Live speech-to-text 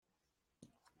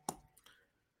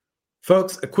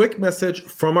Folks, a quick message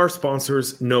from our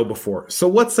sponsors, KnowBe4. So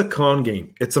what's a con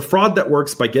game? It's a fraud that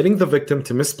works by getting the victim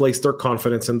to misplace their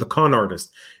confidence in the con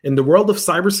artist. In the world of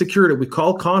cybersecurity, we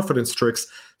call confidence tricks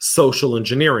social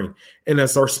engineering. And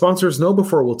as our sponsors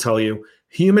KnowBe4 will tell you,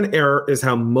 human error is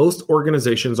how most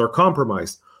organizations are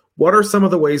compromised. What are some of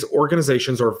the ways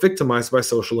organizations are victimized by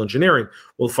social engineering?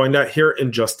 We'll find out here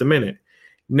in just a minute.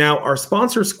 Now, our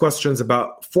sponsors' questions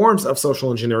about forms of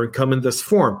social engineering come in this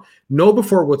form.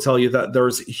 KnowBe4 will tell you that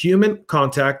there's human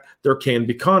contact, there can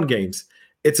be con games.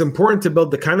 It's important to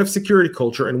build the kind of security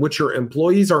culture in which your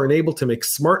employees are enabled to make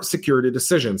smart security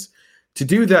decisions. To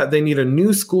do that, they need a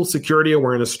new school security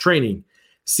awareness training.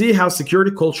 See how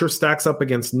security culture stacks up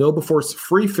against KnowBe4's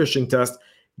free phishing test.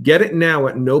 Get it now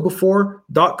at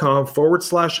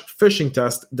knowbe4.com/phishing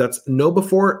test. That's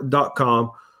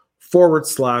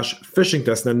knowbe4.com/phishing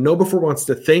test. Now, KnowBe4 wants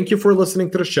to thank you for listening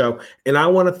to the show, and I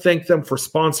want to thank them for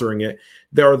sponsoring it.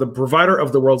 They are the provider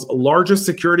of the world's largest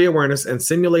security awareness and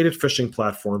simulated phishing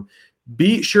platform.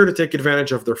 Be sure to take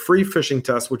advantage of their free phishing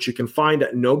test, which you can find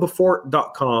at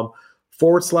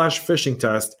knowbe4.com/phishing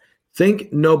test.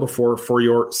 Think KnowBe4 for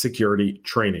your security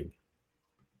training.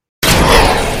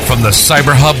 From the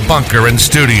CyberHub bunker and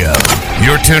studio,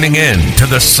 you're tuning in to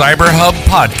the CyberHub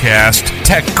podcast,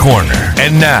 Tech Corner.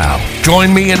 And now,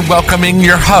 join me in welcoming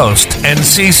your host and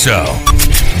CISO,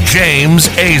 James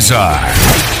Azar.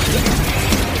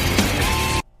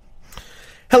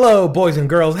 Hello, boys and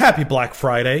girls. Happy Black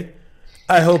Friday.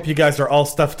 I hope you guys are all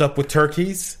stuffed up with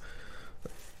turkeys.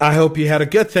 I hope you had a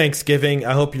good Thanksgiving.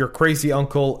 I hope your crazy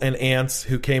uncle and aunts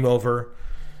who came over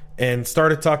and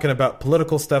started talking about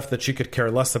political stuff that you could care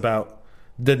less about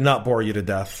did not bore you to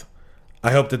death.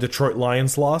 I hope the Detroit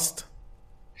Lions lost,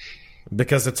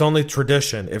 because it's only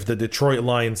tradition if the Detroit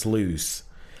Lions lose.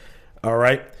 All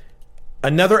right.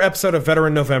 Another episode of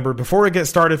Veteran November. Before we get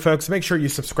started, folks, make sure you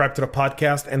subscribe to the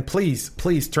podcast, and please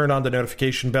turn on the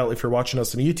notification bell if you're watching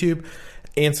us on YouTube,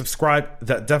 and subscribe.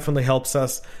 That definitely helps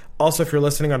us. Also, if you're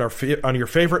listening on your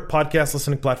favorite podcast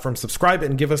listening platform, subscribe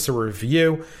and give us a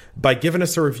review. By giving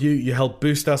us a review, you help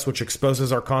boost us, which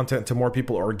exposes our content to more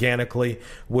people organically,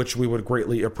 which we would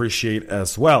greatly appreciate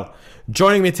as well.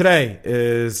 Joining me today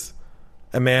is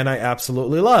a man I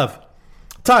absolutely love,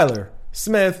 Tyler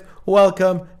Smith.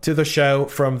 Welcome to the show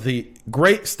from the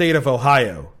great state of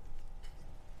Ohio.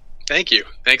 Thank you.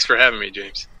 Thanks for having me,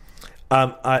 James.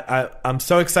 I'm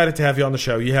so excited to have you on the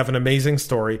show. You have an amazing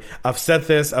story. I've said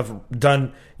this. I've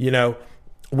done,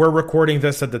 we're recording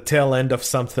this at the tail end of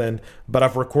something, but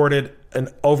I've recorded an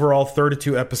overall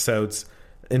 32 episodes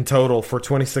in total for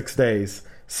 26 days.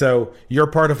 So you're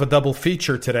part of a double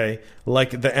feature today,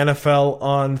 like the NFL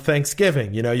on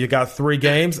Thanksgiving. You got 3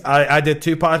 games. I did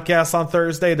 2 podcasts on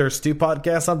Thursday. There's 2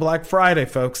 podcasts on Black Friday,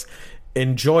 folks.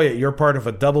 Enjoy it. You're part of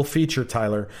a double feature,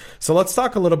 Tyler. So let's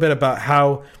talk a little bit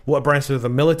about what branch of the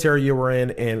military you were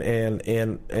in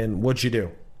and what'd you do.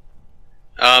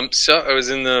 So I was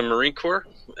in the Marine Corps,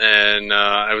 and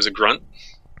I was a grunt.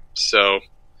 So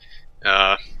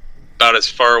about as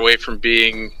far away from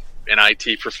being an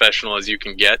IT professional as you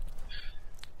can get.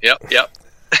 Yep. Yeah.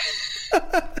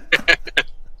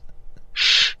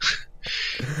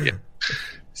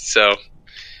 So,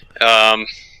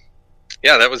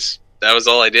 that was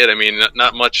all I did. I mean,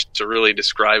 not much to really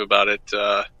describe about it.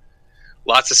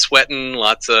 Lots of sweating,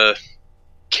 lots of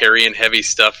carrying heavy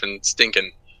stuff and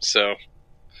stinking. So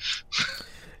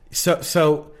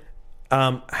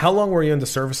how long were you in the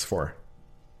service for?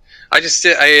 I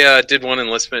did one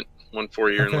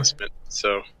 4-year enlistment.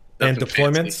 So and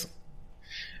deployments?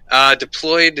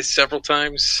 Deployed several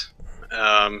times.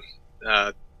 3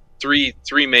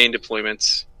 main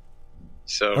deployments.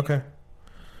 So okay.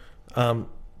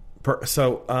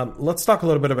 Let's talk a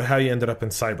little bit about how you ended up in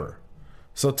cyber.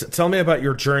 So tell me about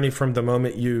your journey from the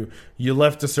moment you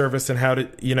left the service, and how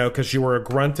did, because you were a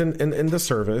grunt in the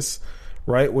service,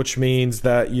 right? Which means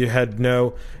that you had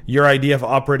your idea of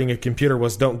operating a computer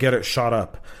was don't get it shot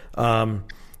up.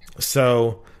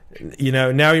 So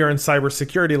now you're in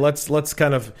cybersecurity. Let's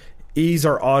kind of ease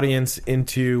our audience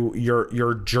into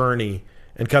your journey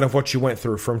and kind of what you went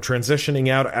through from transitioning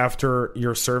out after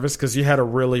your service, because you had a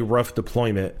really rough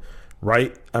deployment,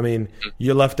 right? I mean,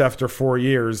 you left after 4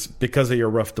 years because of your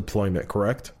rough deployment,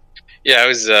 correct? Yeah, I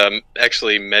was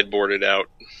actually med boarded out.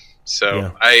 So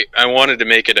yeah. I wanted to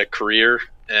make it a career,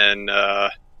 and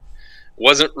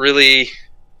wasn't really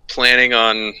planning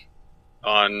on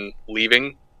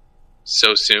leaving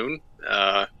so soon.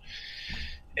 I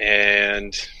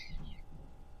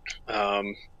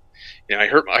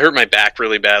hurt my back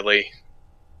really badly.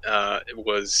 It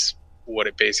was what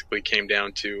it basically came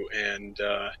down to, and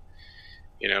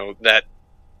that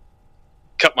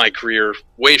cut my career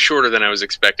way shorter than I was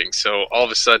expecting. So all of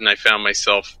a sudden I found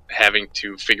myself having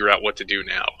to figure out what to do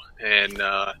now. And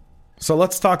so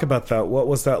let's talk about that. What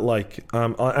was that like?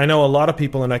 I know a lot of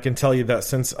people, and I can tell you that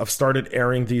since I've started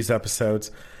airing these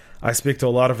episodes, I speak to a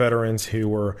lot of veterans who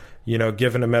were,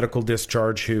 given a medical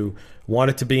discharge, who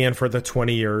wanted to be in for the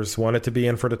 20 years, wanted to be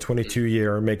in for the 22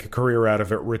 year, make a career out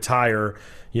of it, retire,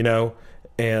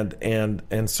 and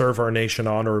serve our nation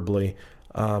honorably.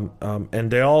 And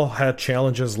they all had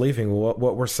challenges leaving.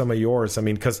 What were some of yours? I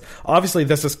mean, because obviously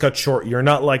this is cut short. You're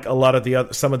not like a lot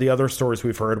of some of the other stories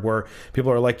we've heard where people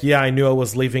are like, yeah, I knew I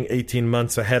was leaving 18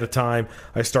 months ahead of time.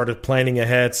 I started planning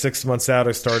ahead. 6 months out,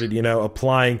 I started,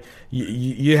 applying.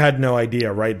 You had no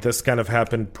idea, right? This kind of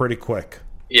happened pretty quick.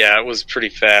 Yeah, it was pretty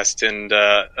fast. And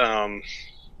I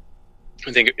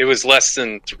think it was less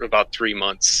than about 3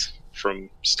 months from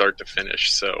start to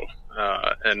finish. So,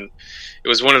 and it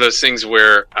was one of those things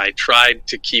where I tried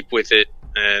to keep with it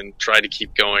and tried to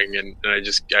keep going, and I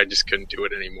just couldn't do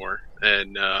it anymore.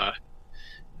 And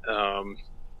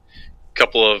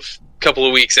couple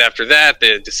of weeks after that,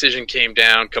 the decision came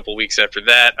down. A couple of weeks after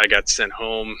that, I got sent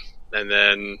home, and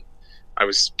then I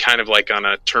was kind of like on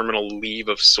a terminal leave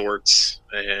of sorts,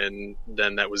 and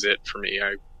then that was it for me.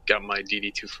 I got my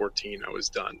DD-214. I was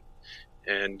done,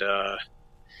 and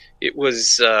it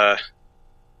was a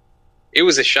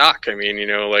shock. I mean,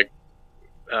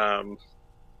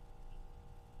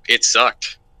 it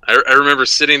sucked. I remember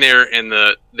sitting there and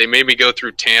they made me go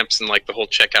through TAMPs and like the whole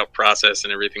checkout process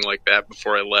and everything like that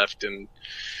before I left. And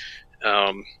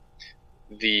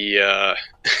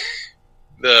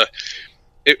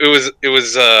it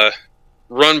was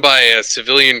run by a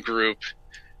civilian group,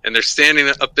 and they're standing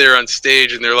up there on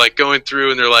stage and they're like going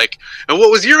through and they're like, and what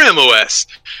was your MOS?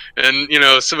 And,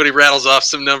 somebody rattles off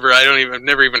some number I've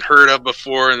never even heard of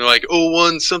before. And they're like,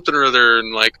 01 something or other.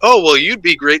 And like, oh, well, you'd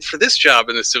be great for this job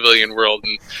in the civilian world.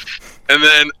 And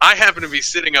then I happen to be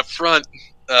sitting up front,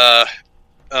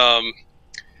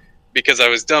 because I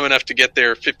was dumb enough to get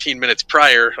there 15 minutes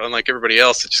prior, unlike everybody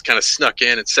else that just kind of snuck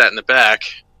in and sat in the back.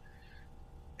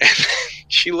 And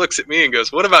she looks at me and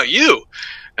goes, what about you?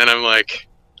 And I'm like,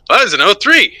 I was an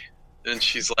 03. And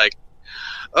she's like,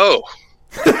 oh.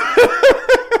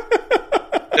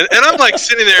 and I'm like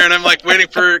sitting there and I'm like waiting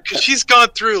for, because she's gone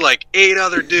through like 8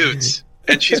 other dudes.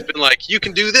 And she's been like, you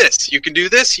can do this, you can do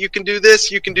this, you can do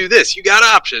this, you can do this. You got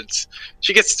options.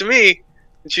 She gets to me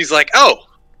and she's like, oh.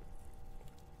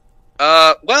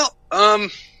 There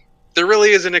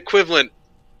really isn't an equivalent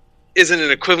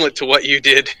to what you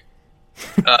did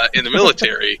in the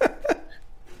military.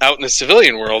 Out in the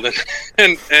civilian world,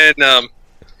 and I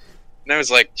was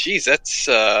like, geez, that's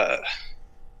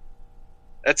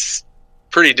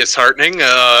pretty disheartening.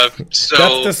 So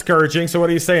that's discouraging. So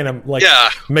what are you saying? I'm like, yeah,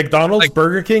 McDonald's, like,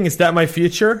 Burger King, is that my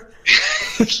future?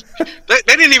 they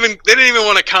didn't even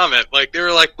want to comment. Like, they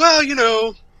were like, well,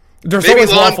 there's maybe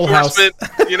always law Waffle House. Maybe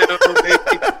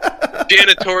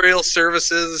janitorial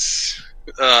services.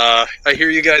 I hear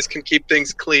you guys can keep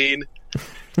things clean.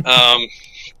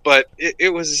 But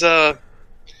it was, it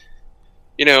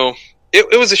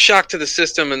was a shock to the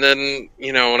system. And then,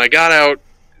 when I got out,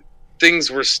 things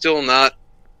were still not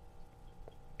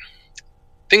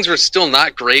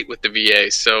great with the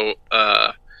VA. So,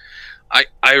 I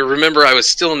remember I was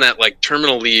still in that like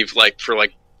terminal leave, like for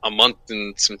like a month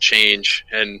and some change.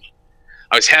 And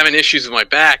I was having issues with my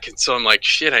back. And so I'm like,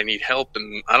 shit, I need help.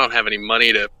 And I don't have any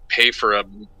money to pay for a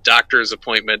doctor's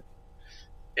appointment.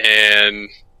 And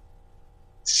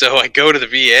so I go to the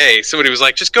VA. Somebody was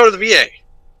like, just go to the VA.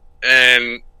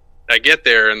 And I get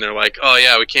there and they're like, oh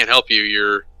yeah, we can't help you.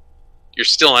 You're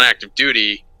still on active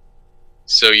duty.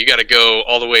 So you got to go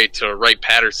all the way to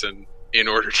Wright-Patterson in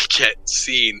order to get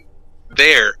seen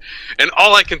there. And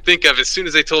all I can think of, as soon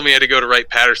as they told me I had to go to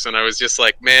Wright-Patterson, I was just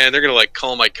like, man, they're going to like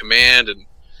call my command. And,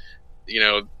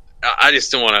 I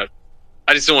just don't want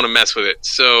to mess with it.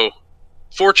 So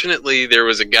fortunately there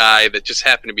was a guy that just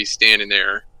happened to be standing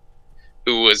there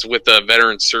who was with a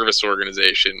veteran service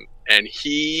organization, and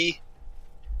he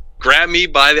grabbed me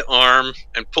by the arm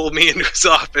and pulled me into his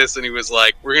office, and he was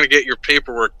like, we're going to get your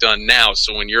paperwork done now,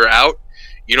 so when you're out,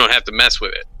 you don't have to mess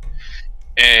with it.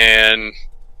 And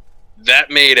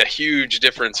that made a huge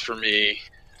difference for me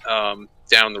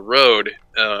down the road.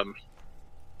 I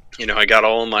got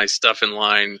all of my stuff in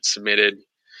line, submitted.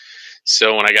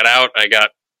 So when I got out, I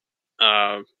got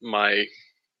my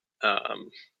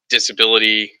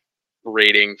disability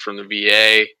rating from the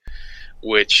VA,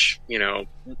 which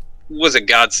was a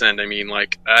godsend. I mean,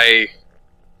 like, I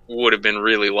would have been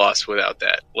really lost without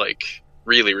that, like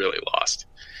really, really lost.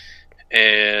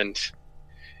 And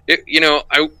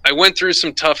I went through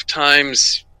some tough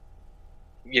times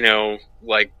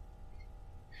like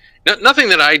nothing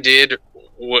that I did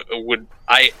would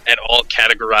I at all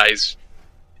categorize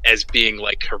as being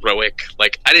like heroic.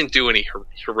 Like, I didn't do any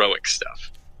heroic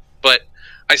stuff, but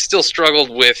I still struggled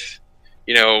with,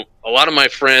 a lot of my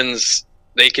friends,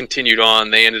 they continued on.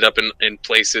 They ended up in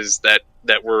places that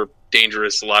were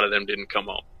dangerous. A lot of them didn't come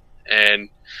home. And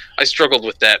I struggled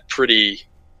with that pretty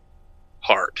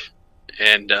hard.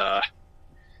 And, that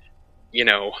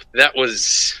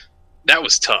was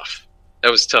tough.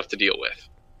 That was tough to deal with.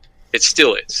 It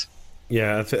still is.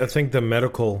 Yeah, I think the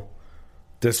medical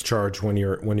discharge, when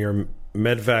you're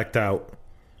medvaced out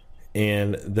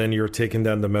and then you're taken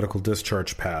down the medical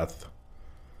discharge path,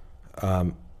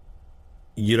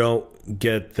 you don't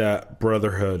get that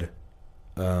brotherhood,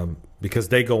 because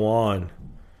they go on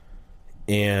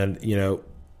and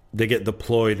they get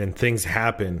deployed and things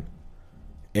happen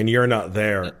and you're not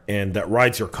there, and that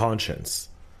rides your conscience,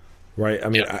 right? I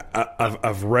mean, yeah.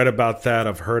 I've read about that,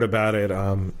 I've heard about it.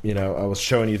 I was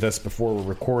showing you this before we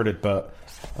recorded, but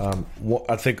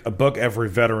I think a book every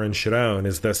veteran should own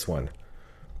is this one,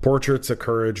 Portraits of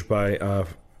Courage by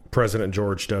President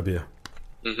George W.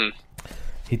 Mm-hmm.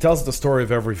 He tells the story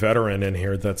of every veteran in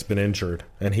here that's been injured,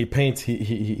 and he paints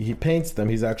them.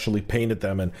 He's actually painted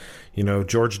them, and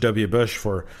George W. Bush,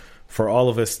 for all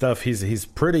of his stuff, he's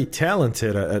pretty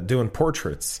talented at doing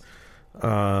portraits.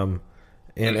 And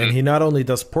he not only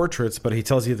does portraits, but he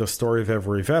tells you the story of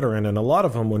every veteran, and a lot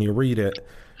of them, when you read it,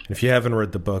 if you haven't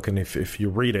read the book, and if you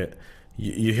read it,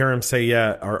 you hear him say,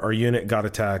 yeah, our unit got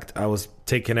attacked. I was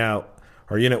taken out.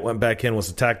 Our unit went back in, was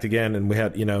attacked again, and we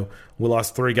had, we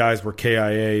lost 3 guys were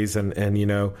KIAs,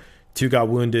 and 2 got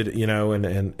wounded,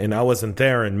 and I wasn't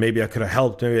there, and maybe I could have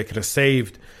helped, maybe I could have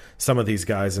saved some of these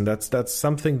guys, and that's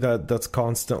something that's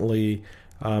constantly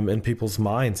in people's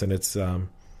minds, and it's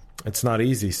not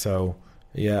easy. So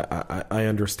yeah, I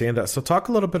understand that. So talk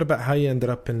a little bit about how you ended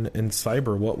up in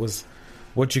cyber.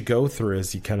 What'd you go through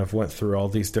as you kind of went through all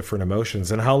these different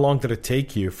emotions, and how long did it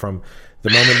take you from the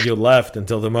moment you left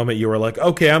until the moment you were like,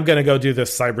 okay, I'm going to go do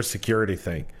this cybersecurity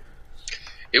thing?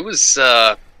 It was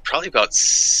probably about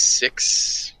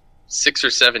 6 or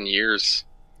 7 years.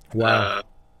 Wow.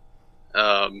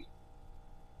 And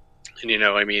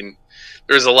I mean,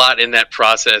 there's a lot in that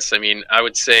process. I mean, I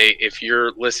would say if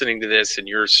you're listening to this and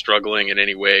you're struggling in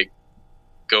any way,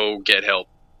 go get help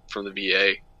from the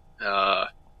VA.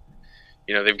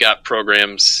 They've got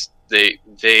programs.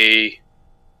 They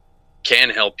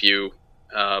can help you,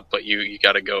 but you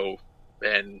got to go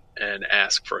and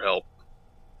ask for help.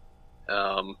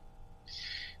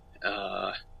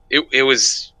 It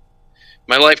was,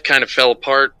 my life kind of fell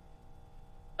apart.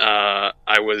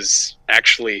 I was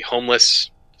actually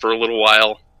homeless for a little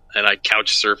while, and I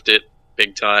couch surfed it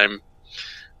big time.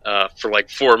 For like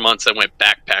 4 months, I went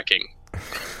backpacking,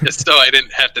 so I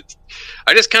didn't have to.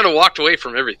 I just kind of walked away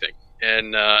from everything,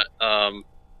 and I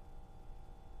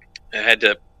had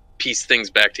to piece things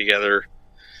back together.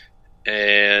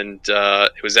 And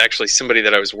it was actually somebody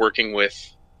that I was working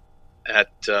with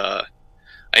at. I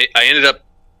ended up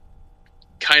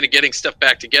kind of getting stuff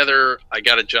back together. I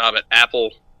got a job at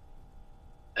Apple,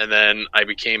 and then I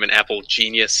became an Apple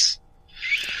genius.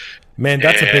 Man,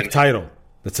 that's a big title.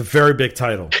 That's a very big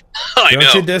title.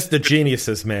 Don't you diss the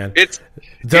geniuses, man.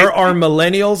 There are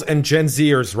millennials and Gen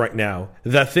Zers right now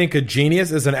that think a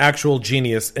genius is an actual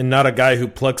genius and not a guy who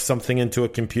plugs something into a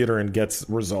computer and gets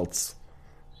results.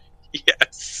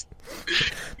 Yes.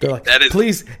 They're like,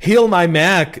 please heal my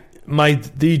Mac,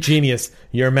 the genius.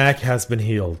 Your Mac has been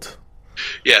healed.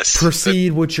 Yes.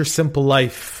 Proceed with your simple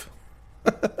life.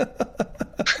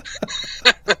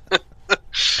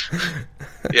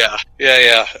 Yeah.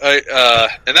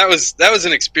 And that was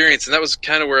an experience, and that was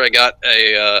kind of where I got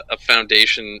a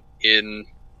foundation in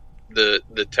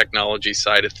the technology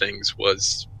side of things.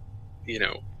 Was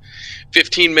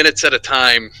 15 minutes at a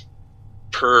time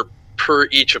per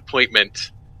each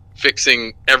appointment,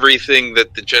 fixing everything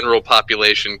that the general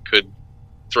population could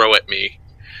throw at me,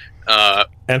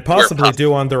 and possibly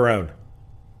do on their own.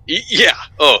 Yeah.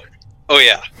 Oh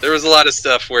yeah. There was a lot of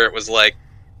stuff where it was like,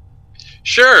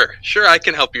 Sure, I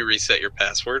can help you reset your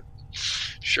password.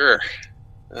 Sure.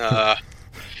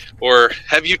 Or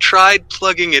have you tried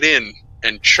plugging it in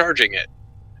and charging it?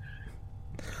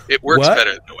 It works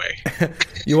better that way.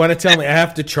 You want to tell me I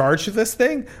have to charge this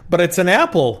thing? But it's an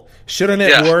Apple. Shouldn't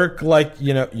it work like, I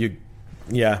did.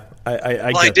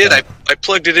 That. I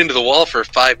plugged it into the wall for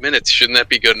 5 minutes. Shouldn't that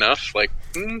be good enough?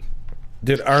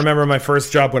 Dude, I remember my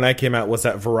first job when I came out was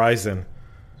at Verizon.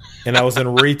 And I was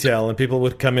in retail, and people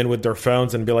would come in with their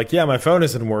phones and be like, yeah, my phone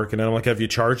isn't working. And I'm like, have you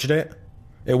charged it?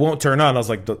 It won't turn on. I was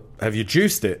like, have you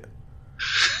juiced it?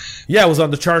 Yeah, it was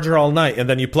on the charger all night, and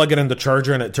then you plug it in the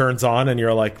charger and it turns on, and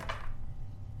you're like,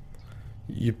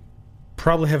 you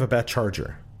probably have a bad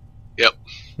charger. Yep.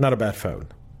 Not a bad phone.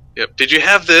 Yep. Did you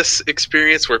have this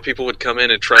experience where people would come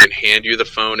in and try and hand you the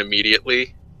phone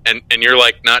immediately, and you're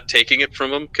like not taking it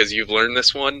from them because you've learned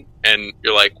this one, and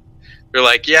you're like,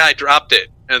 yeah, I dropped it,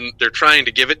 and they're trying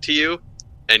to give it to you,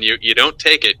 and you don't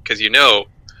take it because you know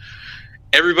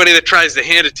everybody that tries to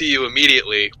hand it to you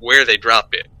immediately where they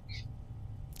dropped it.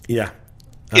 Yeah.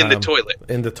 In the toilet.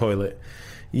 In the toilet.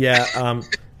 Yeah.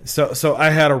 So I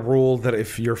had a rule that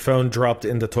if your phone dropped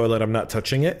in the toilet, I'm not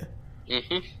touching it.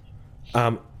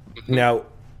 Mm-hmm. Now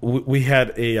we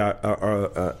had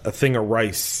a thing of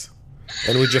rice,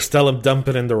 and we just tell them dump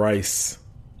it in the rice.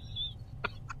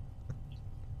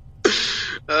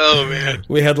 Oh man!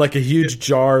 We had like a huge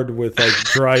jar with like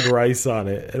dried rice on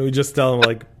it, and we just tell them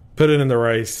like put it in the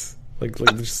rice, like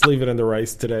just leave it in the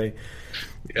rice today.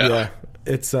 Yeah.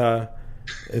 It's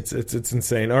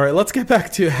insane. All right, let's get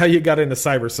back to how you got into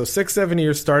cyber. So 6-7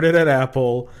 years, started at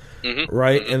Apple,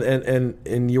 right?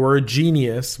 Mm-hmm. And you were a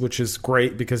genius, which is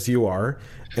great because you are.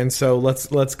 And so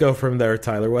let's go from there,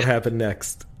 Tyler. What happened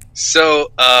next?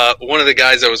 So one of the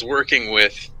guys I was working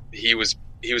with, he was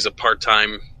a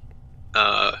part-time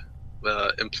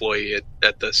employee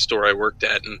at the store I worked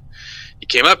at, and he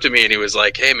came up to me and he was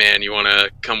like, "Hey man, you want to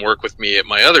come work with me at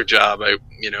my other job?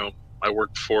 I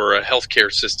worked for a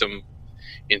healthcare system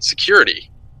in security."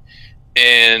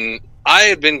 And I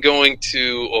had been going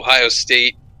to Ohio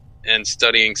State and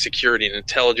studying security and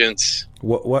intelligence.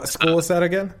 What school is that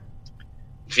again?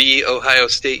 The Ohio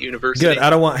State University. Good.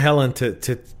 I don't want Helen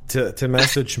to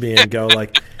message me and go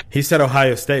like, he said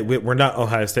Ohio State. We're not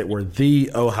Ohio State. We're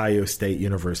the Ohio State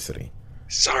University.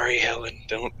 Sorry, Helen.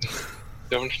 Don't.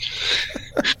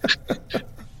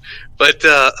 But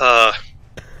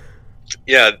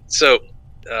yeah, so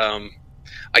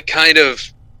I kind of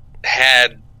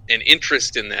had an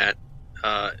interest in that,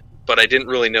 but I didn't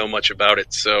really know much about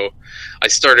it. So I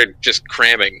started just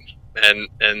cramming,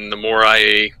 and the more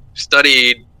I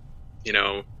studied,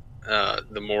 the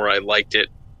more I liked it,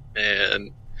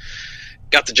 and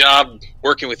got the job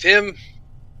working with him.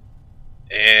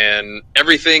 And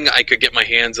everything I could get my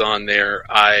hands on there,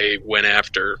 I went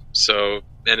after. So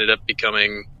ended up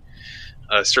becoming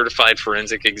a certified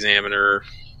forensic examiner.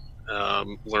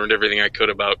 Learned everything I could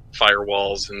about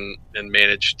firewalls and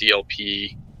managed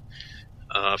DLP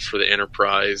for the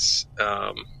enterprise.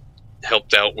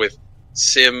 Helped out with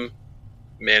SIM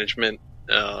management,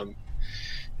 and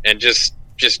just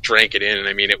drank it in.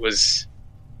 I mean,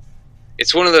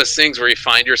 it's one of those things where you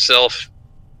find yourself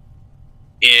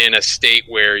in a state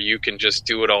where you can just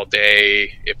do it all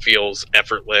day. It feels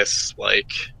effortless.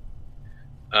 Like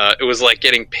it was like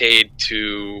getting paid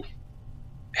to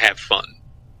have fun.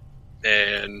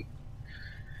 And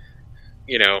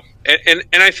and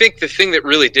I think the thing that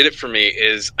really did it for me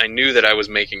is I knew that I was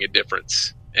making a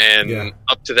difference. And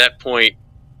up to that point,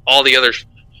 all the other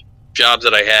jobs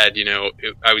that I had,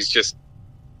 I was just,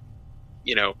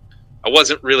 I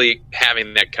wasn't really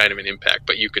having that kind of an impact,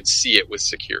 but you could see it with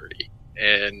security.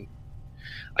 And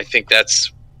I think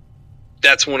that's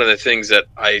one of the things that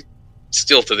I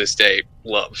still to this day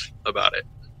love about it.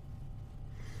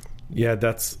 Yeah,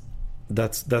 that's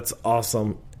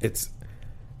awesome.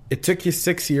 It took you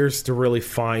 6 years to really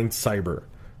find cyber,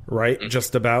 right? Mm-hmm.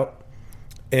 Just about.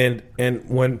 And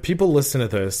when people listen to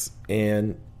this,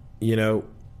 and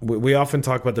we often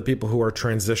talk about the people who are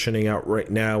transitioning out right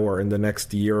now or in the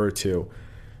next year or two.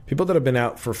 People that have been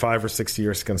out for 5 or 6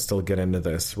 years can still get into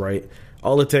this, right?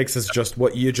 All it takes is just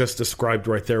what you just described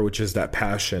right there, which is that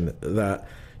passion that,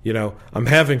 I'm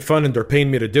having fun and they're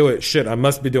paying me to do it. Shit, I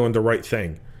must be doing the right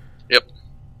thing. Yep.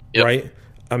 Right?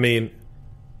 I mean,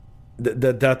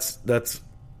 that's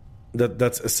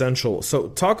essential. So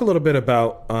talk a little bit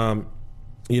about,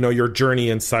 your journey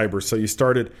in cyber. So you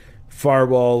started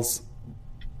firewalls,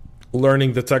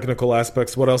 learning the technical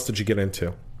aspects. What else did you get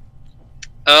into?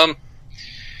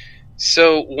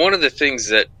 So one of the things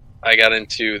that I got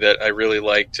into that I really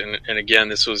liked, and again,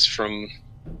 this was from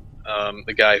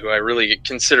the guy who I really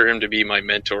consider him to be my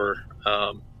mentor.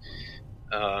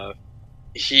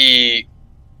 He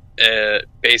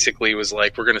basically was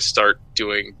like, we're going to start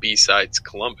doing B-Sides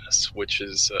Columbus, which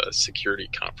is a security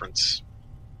conference.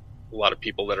 A lot of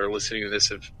people that are listening to this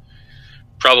have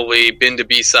probably been to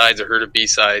B-Sides or heard of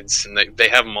B-Sides, and they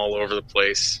have them all over the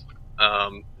place.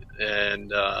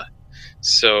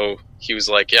 So he was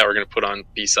like, yeah, we're going to put on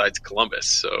B-Sides Columbus.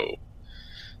 So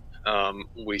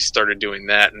we started doing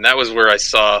that, and that was where I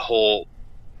saw a whole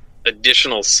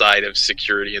additional side of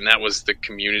security, and that was the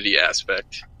community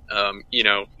aspect.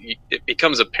 it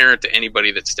becomes apparent to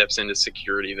anybody that steps into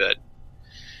security that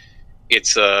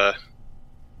it's a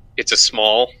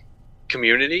small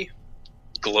community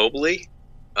globally.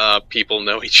 People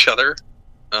know each other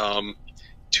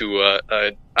to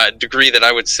a degree that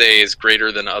I would say is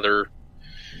greater than other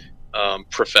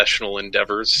professional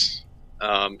endeavors.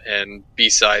 And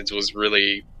B-Sides was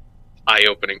really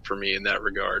eye-opening for me in that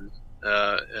regard.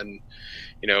 And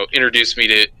introduced me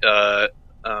to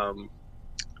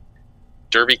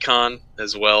DerbyCon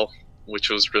as well, which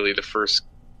was really the first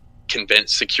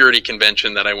security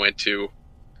convention that I went to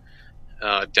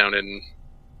down in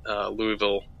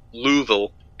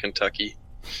Louisville, Kentucky.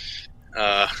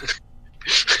 Don't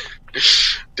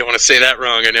want to say that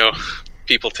wrong. I know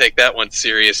people take that one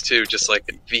serious too, just like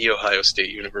the Ohio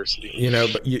State University.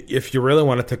 But if you really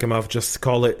want to tick him off, just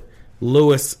call it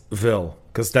Louisville,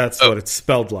 because that's what it's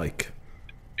spelled like.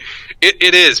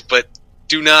 It is, but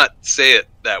do not say it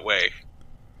that way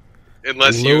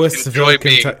unless Louisville, you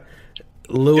enjoy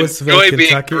Louisville, being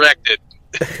Kentucky. corrected.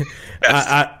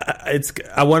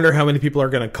 I wonder how many people are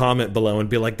going to comment below and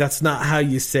be like, "That's not how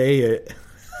you say it."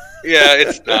 Yeah,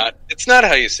 it's not. It's not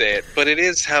how you say it, but it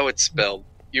is how it's spelled.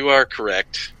 You are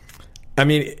correct. I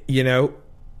mean,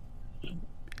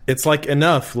 it's like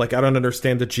enough. Like, I don't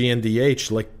understand the G and the H.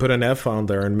 Like, put an F on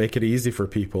there and make it easy for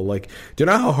people. Like, do you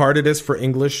know how hard it is for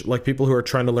English, like people who are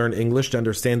trying to learn English, to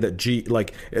understand that G,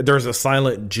 like, there's a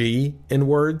silent G in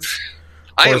words?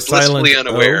 I am blissfully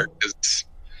unaware, because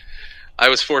I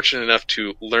was fortunate enough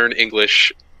to learn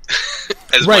English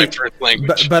as my first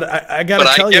language. But I got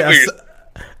to tell you,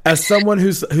 as someone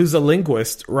who's a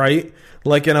linguist, right?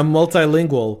 Like, in a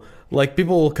multilingual, like,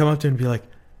 people will come up to me and be like,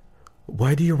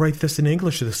 "Why do you write this in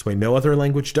English this way? No other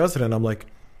language does it." And I'm like,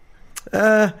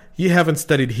 you haven't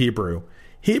studied Hebrew.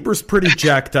 Hebrew's pretty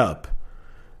jacked up.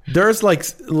 There's like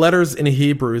letters in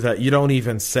Hebrew that you don't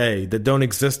even say, that don't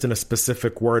exist in a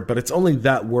specific word, but it's only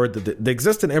that word that they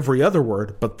exist in every other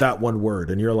word, but that one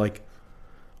word. And you're like,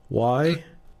 why?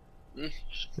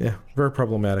 Yeah, very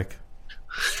problematic.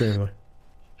 Extremely.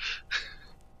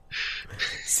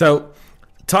 So,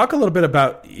 talk a little bit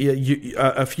about you.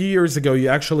 A few years ago, you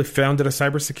actually founded a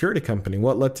cybersecurity company.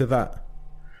 What led to that?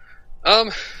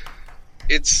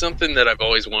 It's something that I've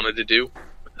always wanted to do.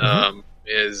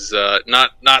 Is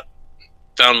not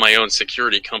found my own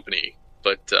security company,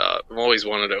 but I've always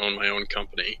wanted to own my own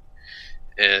company.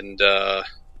 And I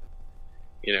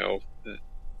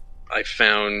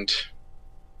found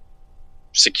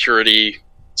security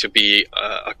to be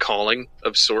a calling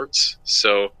of sorts.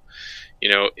 So,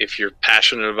 if you're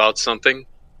passionate about something,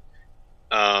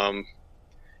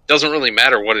 doesn't really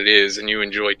matter what it is, and you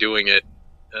enjoy doing it.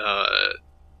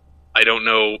 I don't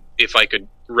know if I could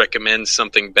recommend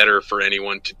something better for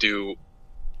anyone to do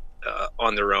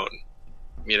on their own,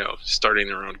 starting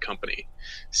their own company.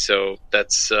 So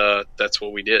that's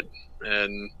what we did.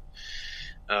 And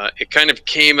it kind of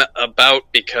came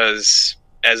about because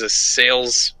as a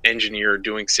sales engineer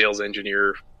doing sales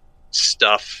engineer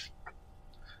stuff,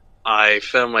 I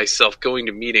found myself going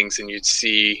to meetings, and you'd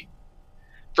see,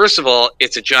 first of all,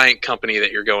 it's a giant company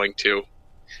that you're going to.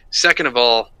 Second of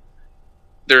all,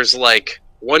 there's like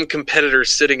one competitor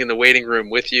sitting in the waiting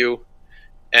room with you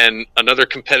and another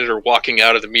competitor walking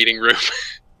out of the meeting room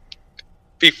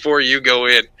before you go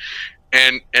in.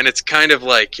 And it's kind of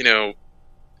like,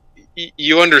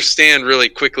 you understand really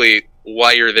quickly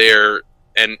why you're there,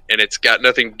 and it's got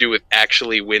nothing to do with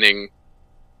actually winning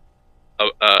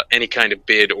any kind of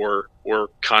bid or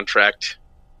contract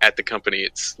at the company.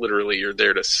 It's literally you're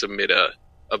there to submit a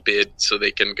bid so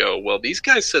they can go, well, these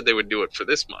guys said they would do it for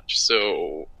this much,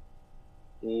 so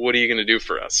what are you going to do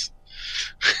for us?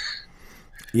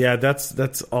 Yeah,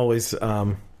 that's always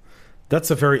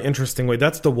that's a very interesting way.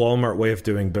 That's the Walmart way of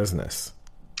doing business.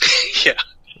 Yeah.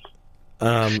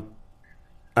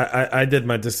 I did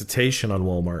my dissertation on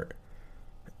Walmart,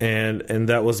 and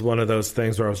that was one of those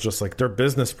things where I was just like, their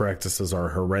business practices are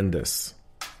horrendous.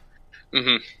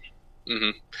 Mm-hmm.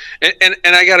 Mm-hmm.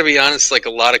 And I got to be honest, like,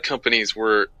 a lot of companies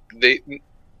were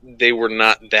they were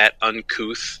not that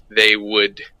uncouth. They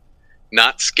would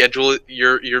not schedule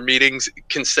your meetings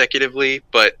consecutively,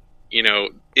 but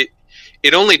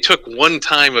it only took one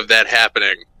time of that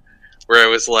happening where I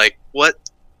was like, what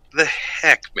the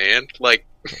heck, man? Like,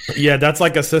 yeah, that's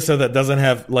like a CISO that doesn't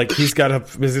have, like, he's got a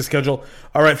busy schedule.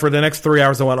 All right, for the next 3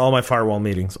 hours, I want all my firewall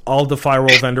meetings. All the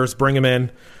firewall vendors, bring them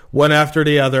in, one after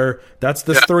the other. That's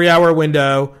this 3-hour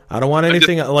window. I don't want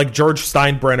anything like George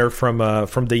Steinbrenner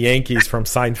from the Yankees, from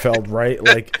Seinfeld, right?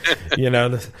 Like, I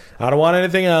don't want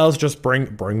anything else. Just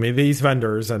bring me these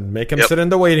vendors and make them sit in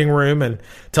the waiting room and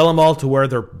tell them all to wear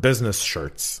their business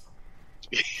shirts.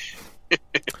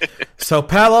 So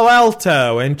Palo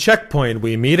Alto and Checkpoint,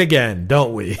 we meet again,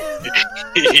 don't we?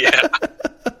 Yeah.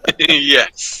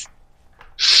 Yes.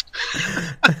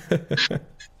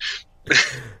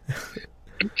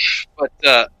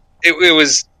 But it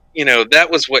was, that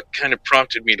was what kind of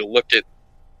prompted me to look at,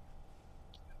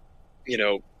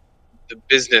 the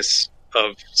business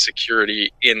of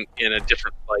security in a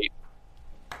different light.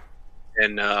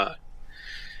 And I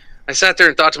sat there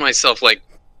and thought to myself, like,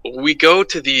 we go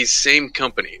to these same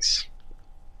companies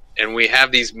and we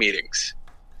have these meetings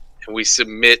and we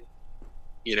submit,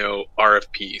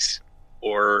 RFPs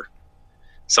or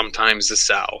sometimes the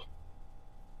SOW,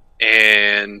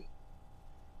 and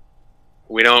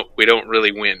we don't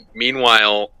really win.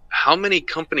 Meanwhile, how many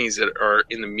companies that are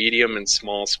in the medium and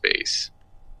small space,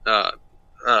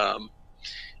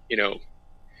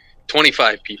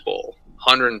 25 people,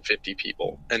 150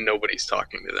 people, and nobody's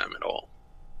talking to them at all.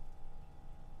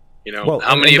 Well,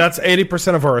 how many? That's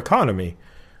 80% of our economy.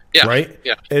 Yeah, right.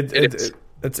 Yeah,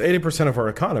 it's 80% of our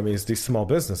economy is these small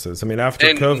businesses. I mean, after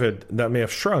COVID, that may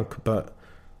have shrunk, but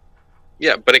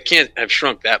yeah, but it can't have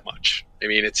shrunk that much. I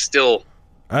mean, it's still.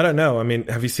 I don't know. I mean,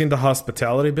 have you seen the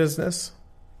hospitality business?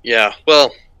 Yeah.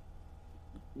 Well.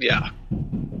 Yeah.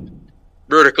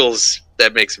 Verticals,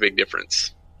 that makes a big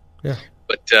difference. Yeah.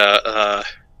 But I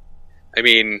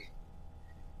mean,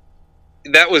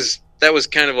 that was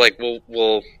kind of like,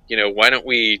 well, why don't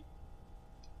we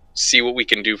see what we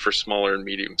can do for smaller and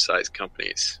medium-sized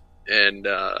companies? And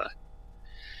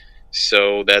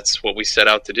so that's what we set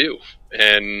out to do.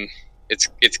 And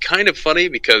it's kind of funny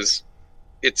because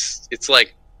it's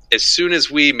like as soon as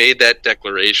we made that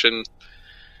declaration,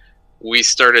 we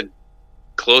started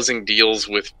closing deals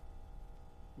with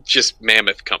just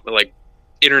mammoth company, like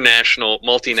international,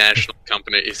 multinational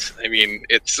companies. I mean,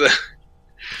 it's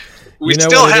we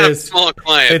still have small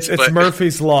clients. It's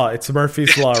Murphy's Law. It's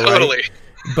Murphy's Law, totally.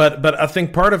 Right? But I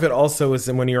think part of it also is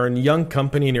that when you're a young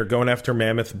company and you're going after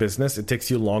mammoth business, it takes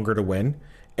you longer to win,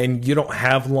 and you don't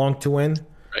have long to win.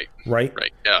 Right.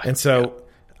 Yeah. And so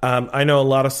I know a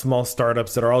lot of small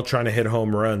startups that are all trying to hit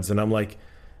home runs, and I'm like,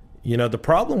 the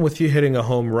problem with you hitting a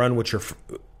home run, which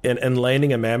and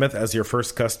landing a mammoth as your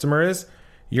first customer is,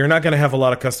 you're not going to have a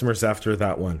lot of customers after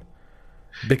that one,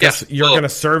 because you're going to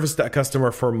service that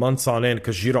customer for months on end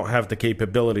because you don't have the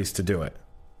capabilities to do it.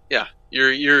 Yeah,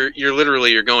 you're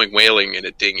literally going whaling in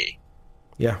a dinghy.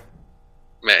 Yeah,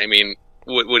 I mean,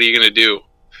 what are you going to do?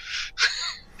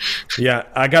 Yeah,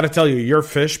 I got to tell you, your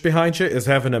fish behind you is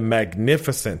having a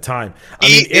magnificent time.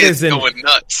 It is going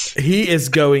nuts. He is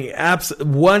going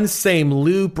one same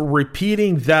loop,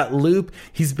 repeating that loop.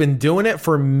 He's been doing it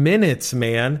for minutes,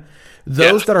 man.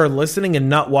 Those that are listening and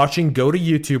not watching, go to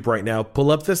YouTube right now.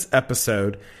 Pull up this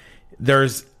episode.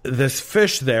 There's this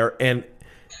fish there, and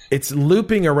it's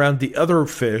looping around the other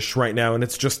fish right now, and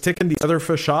it's just ticking the other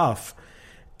fish off.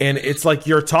 And it's like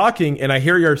you're talking, and I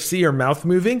see your mouth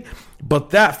moving, but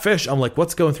that fish, I'm like,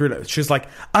 what's going through that? She's like,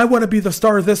 I want to be the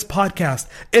star of this podcast.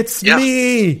 It's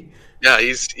me. Yeah,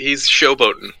 he's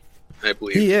showboating, I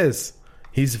believe. He is.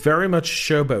 He's very much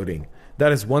showboating.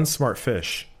 That is one smart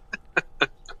fish.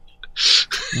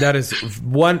 That is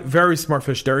one very smart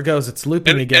fish. There it goes. It's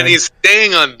looping again. And he's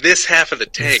staying on this half of the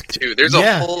tank, too. There's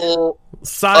a whole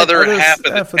other half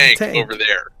of the tank over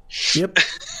there. Yep.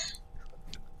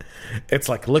 It's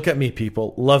like, look at me,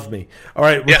 people. Love me. All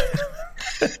right.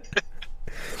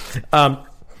 Yeah.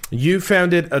 You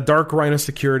founded a Dark Rhino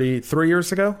Security 3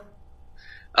 years ago?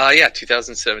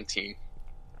 2017.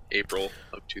 April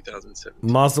of 2017.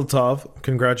 Mazel tov.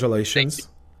 Congratulations.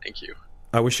 Thank you.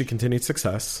 I wish you continued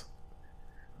success.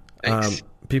 Thanks.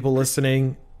 People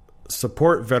listening,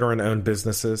 support veteran-owned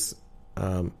businesses.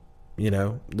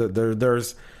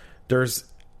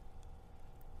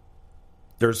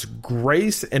 There's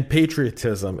grace and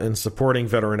patriotism in supporting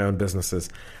veteran-owned businesses.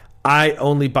 I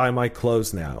only buy my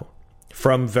clothes now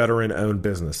from veteran-owned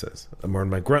businesses. I'm wearing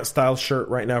my Grunt Style shirt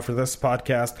right now for this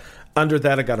podcast. Under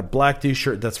that, I got a black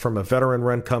T-shirt that's from a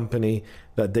veteran-run company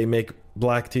that they make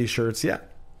black T-shirts. Yeah.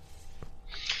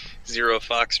 Zero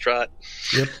Foxtrot.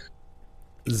 Yep.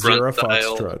 Zero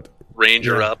Foxtrot.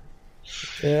 Ranger Up.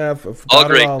 Yeah. All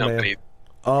great companies.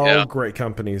 All great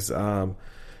companies. And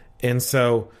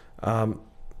so,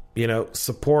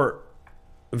 support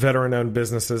veteran-owned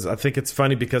businesses. I think it's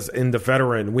funny because in the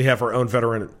veteran, we have our own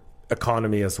veteran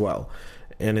economy as well,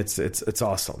 and it's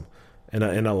awesome, and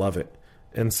I love it.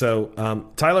 And so,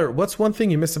 Tyler, what's one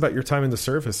thing you miss about your time in the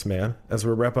service, man? As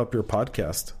we wrap up your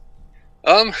podcast.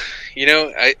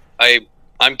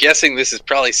 I'm guessing this is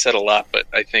probably said a lot, but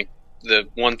I think the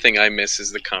one thing I miss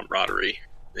is the camaraderie.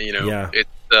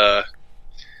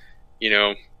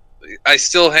 I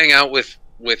still hang out with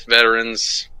with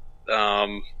veterans.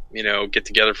 Get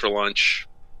together for lunch,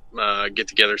 get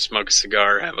together, smoke a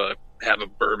cigar, have a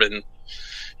bourbon,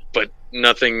 but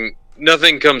nothing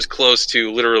comes close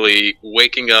to literally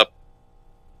waking up,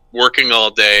 working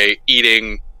all day,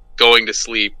 eating, going to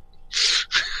sleep,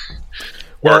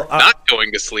 or not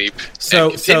going to sleep,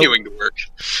 and continuing to work.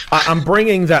 I'm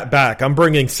bringing that back. I'm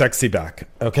bringing sexy back.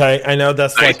 Okay, I know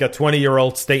that's like a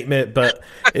 20-year-old statement, but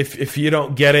if you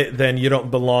don't get it, then you don't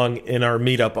belong in our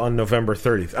meetup on November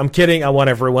 30th. I'm kidding. I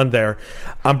want everyone there.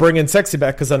 I'm bringing sexy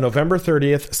back because on November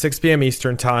 30th, 6 p.m.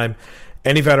 Eastern time,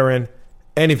 any veteran,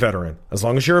 as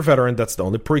long as you're a veteran, that's the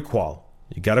only prequel.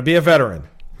 You got to be a veteran.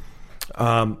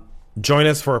 Join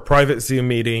us for a private Zoom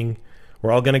meeting.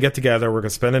 We're all going to get together. We're going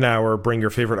to spend an hour. Bring your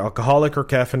favorite alcoholic or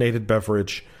caffeinated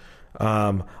beverage.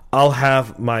 I'll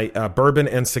have my bourbon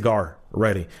and cigar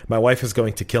ready. My wife is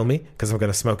going to kill me because I'm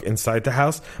going to smoke inside the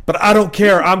house. But I don't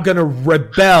care. I'm going to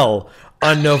rebel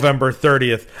on November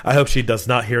 30th. I hope she does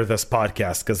not hear this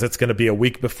podcast because it's going to be a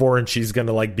week before and she's going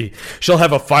to she'll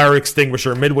have a fire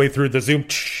extinguisher midway through the Zoom.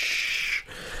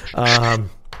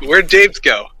 Where'd Dave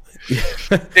go?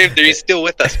 Dave, are you still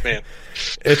with us, man?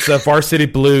 It's a Varsity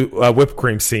Blue whipped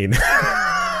cream scene.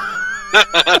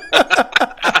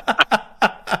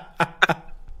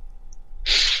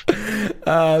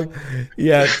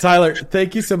 Tyler,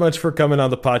 thank you so much for coming on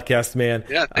the podcast, man.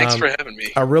 Yeah, thanks for having me.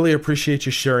 I really appreciate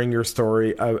you sharing your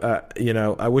story.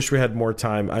 I wish we had more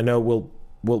time. I know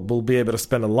we'll be able to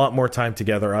spend a lot more time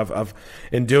together.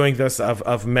 In doing this,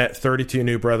 I've met 32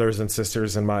 new brothers and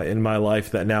sisters in my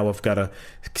life that now I've got to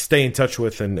stay in touch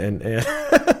with, and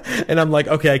and I'm like,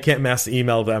 okay, I can't mass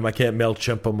email them, I can't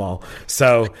MailChimp them all,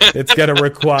 so it's gonna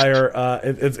require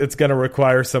it's gonna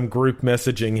require some group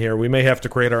messaging here. We may have to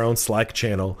create our own Slack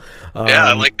channel.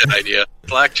 I like that idea.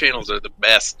 Slack channels are the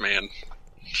best, man.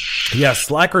 Yeah,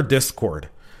 Slack or Discord.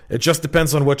 It just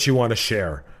depends on what you want to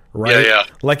share. Right? Yeah.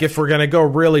 Like if we're going to go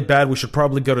really bad, we should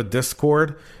probably go to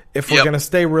Discord. If we're going to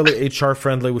stay really HR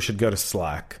friendly, we should go to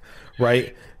Slack.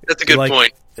 Right? That's a good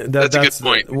point. That's a good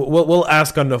point. We'll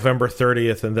ask on November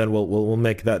 30th, and then we'll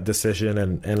make that decision,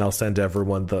 and I'll send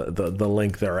everyone the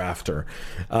link thereafter.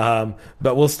 But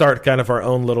we'll start kind of our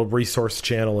own little resource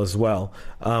channel as well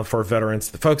for veterans.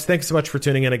 Folks, thanks so much for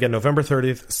tuning in again. November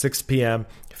 30th, 6 p.m.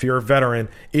 If you're a veteran,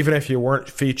 even if you weren't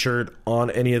featured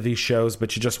on any of these shows,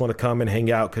 but you just want to come and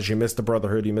hang out because you missed the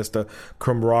brotherhood, you missed the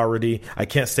camaraderie. I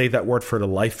can't say that word for the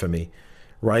life of me.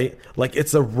 Right? Like,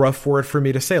 it's a rough word for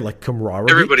me to say, like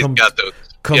camaraderie. Everybody's got those.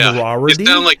 Camaraderie. You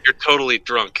sound like you're totally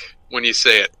drunk when you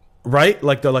say it. Right?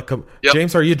 Like they're like,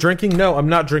 James, are you drinking? No, I'm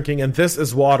not drinking. And this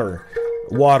is water.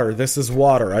 Water. This is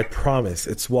water. I promise.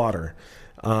 It's water.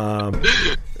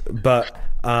 But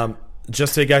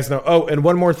just so you guys know. Oh, and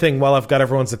one more thing while I've got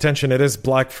everyone's attention. It is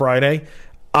Black Friday.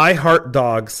 I Heart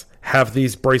Dogs have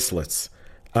these bracelets.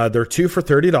 They're 2 for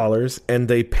 $30, and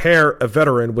they pair a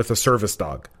veteran with a service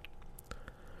dog.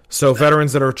 So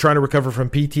veterans that are trying to recover from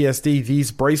PTSD, these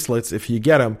bracelets, if you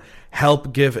get them,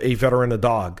 help give a veteran a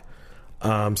dog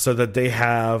so that they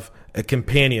have a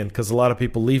companion, because a lot of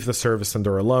people leave the service and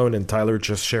they're alone, and Tyler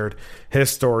just shared his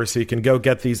story. So you can go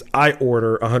get these. I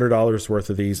order $100 worth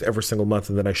of these every single month,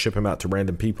 and then I ship them out to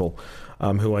random people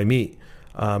who I meet,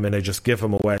 and I just give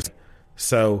them away.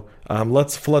 So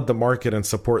let's flood the market and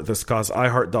support this cause. I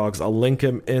Heart Dogs. I'll link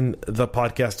them in the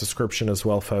podcast description as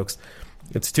well, folks.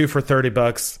 It's 2 for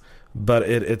 $30, but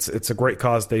it's a great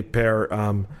cause. They pair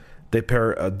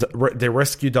they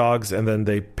rescue dogs, and then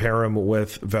they pair them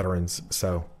with veterans.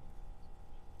 So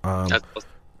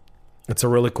it's a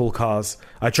really cool cause.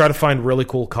 I try to find really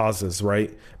cool causes,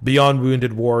 right? Beyond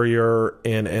Wounded Warrior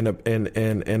and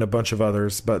a bunch of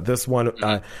others, but this one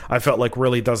I felt like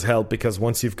really does help, because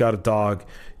once you've got a dog,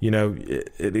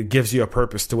 it gives you a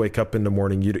purpose to wake up in the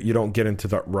morning. You don't get into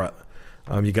that rut.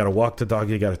 You got to walk the dog.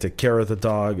 You got to take care of the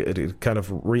dog. It kind of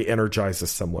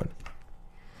re-energizes someone.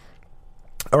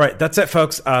 All right, that's it,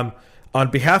 folks. On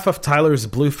behalf of Tyler's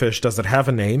Bluefish, does it have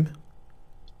a name?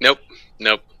 Nope,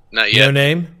 not yet. No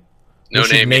name? No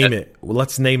name. Name yet. it. Well,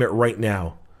 let's name it right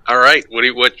now. All right. What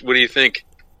do you think?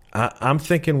 I'm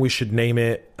thinking we should name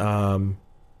it. I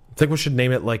think we should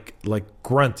name it like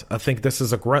Grunt. I think this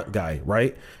is a grunt guy,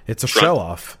 right? It's a show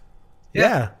off.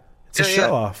 Yeah, it's a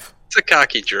show off. It's a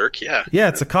cocky jerk, yeah. Yeah,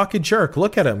 it's a cocky jerk.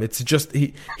 Look at him. It's just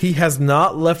he has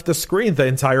not left the screen the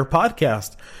entire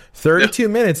podcast. 32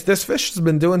 minutes. This fish has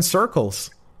been doing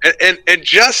circles. And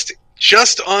just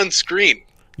on screen.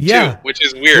 Yeah, too, which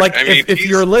is weird. Like, I mean, if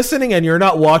you're listening and you're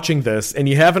not watching this and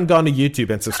you haven't gone to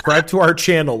YouTube and subscribed to our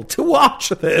channel to watch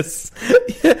this,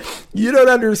 you don't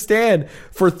understand.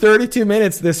 For 32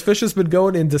 minutes, this fish has been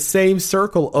going in the same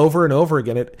circle over and over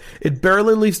again. It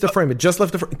barely leaves the frame. It just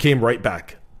left the frame, came right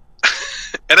back.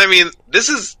 And I mean,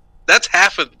 that's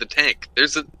half of the tank.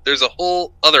 There's a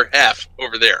whole other half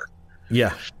over there.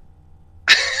 Yeah.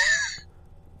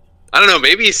 I don't know.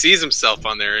 Maybe he sees himself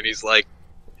on there and he's like,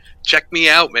 check me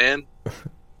out, man.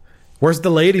 Where's the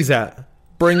ladies at?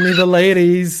 Bring me the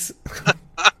ladies.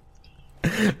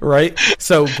 Right?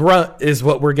 So Grunt is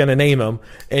what we're going to name him.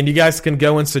 And you guys can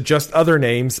go and suggest other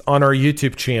names on our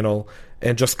YouTube channel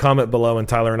and just comment below, and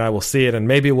Tyler and I will see it. And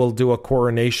maybe we'll do a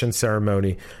coronation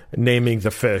ceremony naming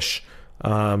the fish.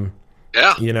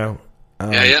 Yeah. You know,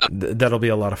 yeah. That'll be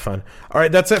a lot of fun. All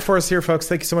right, that's it for us here, folks.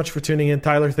 Thank you so much for tuning in.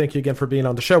 Tyler, thank you again for being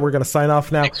on the show. We're going to sign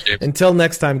off now. Thanks, until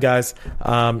next time, guys.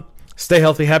 Stay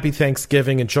healthy. Happy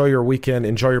Thanksgiving. Enjoy your weekend.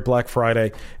 Enjoy your Black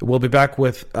Friday. We'll be back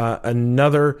with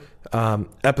another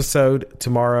episode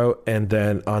tomorrow, and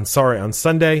then on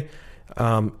Sunday,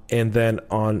 and then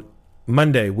on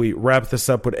Monday we wrap this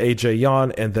up with AJ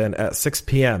Yan, and then at 6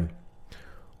 p.m.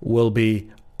 we'll be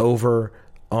over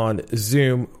on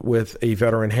Zoom with a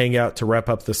veteran hangout to wrap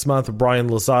up this month. Brian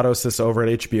Lozatos is over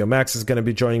at HBO Max is going to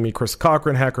be joining me. Chris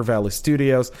Cochran, Hacker Valley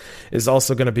Studios, is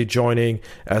also going to be joining,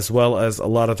 as well as a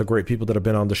lot of the great people that have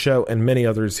been on the show and many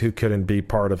others who couldn't be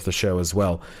part of the show as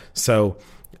well. So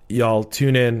y'all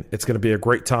tune in. It's going to be a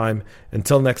great time.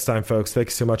 Until next time, folks, thank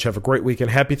you so much. Have a great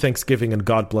weekend. Happy Thanksgiving, and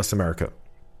God bless America.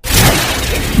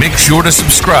 Make sure to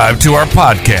subscribe to our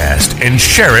podcast and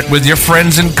share it with your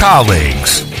friends and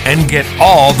colleagues. And get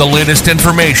all the latest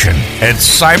information at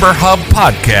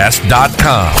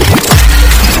cyberhubpodcast.com.